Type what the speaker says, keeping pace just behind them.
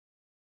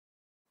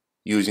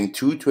Using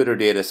two Twitter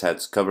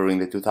datasets covering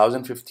the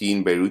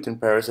 2015 Beirut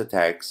and Paris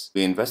attacks,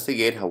 we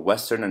investigate how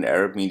Western and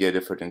Arab media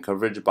differed in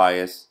coverage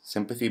bias,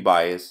 sympathy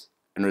bias,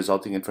 and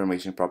resulting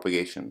information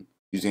propagation.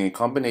 Using a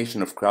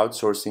combination of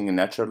crowdsourcing and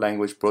natural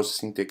language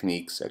processing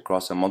techniques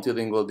across a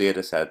multilingual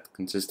dataset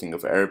consisting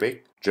of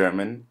Arabic,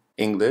 German,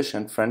 English,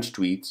 and French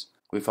tweets,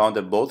 we found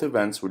that both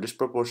events were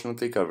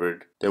disproportionately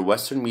covered, that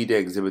Western media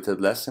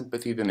exhibited less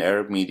sympathy than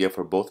Arab media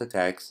for both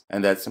attacks,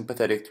 and that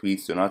sympathetic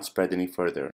tweets do not spread any further.